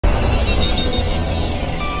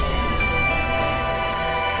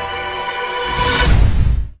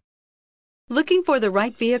Looking for the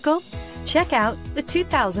right vehicle? Check out the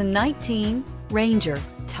 2019 Ranger.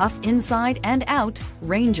 Tough inside and out,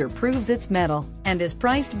 Ranger proves its mettle and is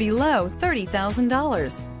priced below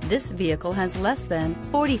 $30,000. This vehicle has less than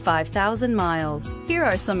 45,000 miles. Here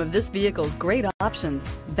are some of this vehicle's great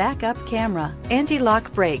options: backup camera,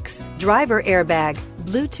 anti-lock brakes, driver airbag,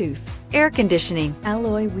 Bluetooth, air conditioning,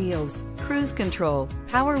 alloy wheels, cruise control,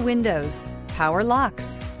 power windows, power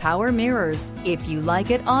locks, power mirrors. If you like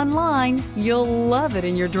it online, you'll love it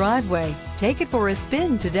in your driveway. Take it for a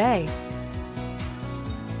spin today.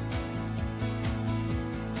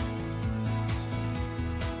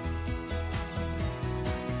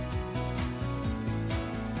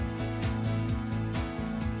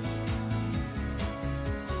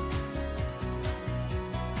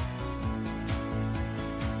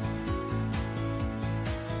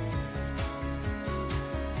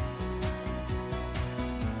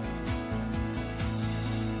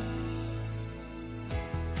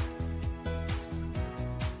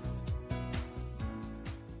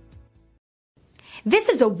 This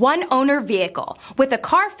is a one-owner vehicle with a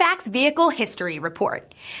Carfax Vehicle History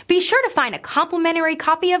Report. Be sure to find a complimentary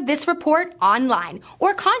copy of this report online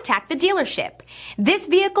or contact the dealership. This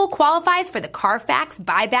vehicle qualifies for the Carfax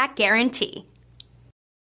Buyback Guarantee.